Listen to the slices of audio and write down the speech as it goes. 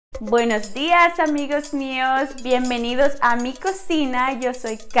Buenos días amigos míos, bienvenidos a mi cocina. Yo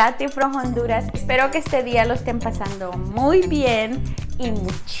soy Katy from Honduras. Espero que este día lo estén pasando muy bien y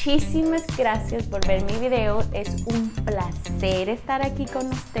muchísimas gracias por ver mi video. Es un placer estar aquí con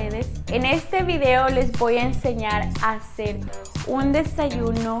ustedes. En este video les voy a enseñar a hacer un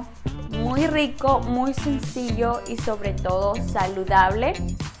desayuno muy rico, muy sencillo y sobre todo saludable.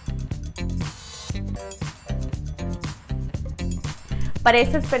 Para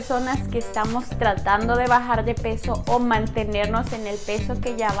esas personas que estamos tratando de bajar de peso o mantenernos en el peso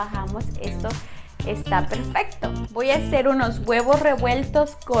que ya bajamos, esto está perfecto. Voy a hacer unos huevos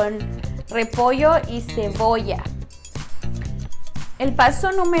revueltos con repollo y cebolla. El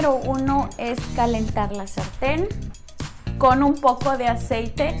paso número 1 es calentar la sartén con un poco de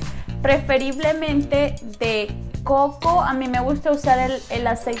aceite, preferiblemente de coco. A mí me gusta usar el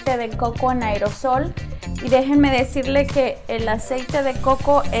aceite de coco en aerosol. Y déjenme decirle que el aceite de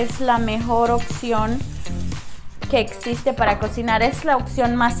coco es la mejor opción que existe para cocinar. Es la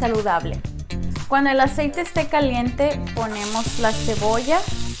opción más saludable. Cuando el aceite esté caliente, ponemos la cebolla.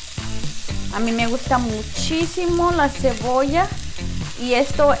 A mí me gusta muchísimo la cebolla y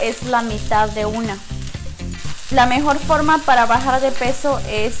esto es la mitad de una. La mejor forma para bajar de peso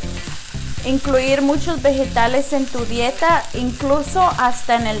es incluir muchos vegetales en tu dieta, incluso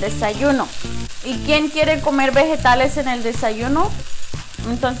hasta en el desayuno. ¿Y quién quiere comer vegetales en el desayuno?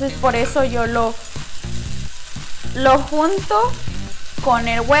 Entonces por eso yo lo junto con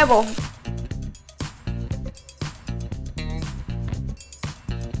el huevo.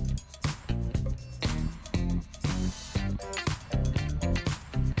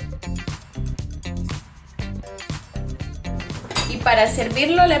 Y para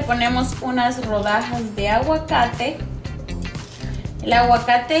servirlo le ponemos unas rodajas de aguacate. El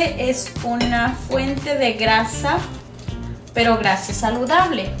aguacate es una fuente de grasa, pero grasa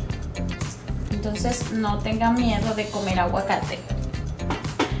saludable. Entonces no tengan miedo de comer aguacate.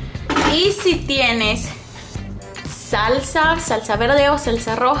 Y si tienes salsa verde o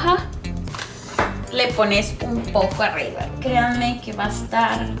salsa roja, le pones un poco arriba. Créanme que va a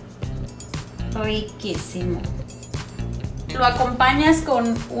estar riquísimo. Lo acompañas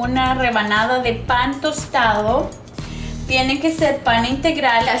con una rebanada de pan tostado. Tiene que ser pan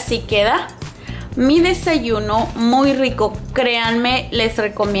integral, así queda mi desayuno muy rico. Créanme, les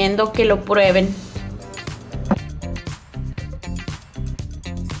recomiendo que lo prueben.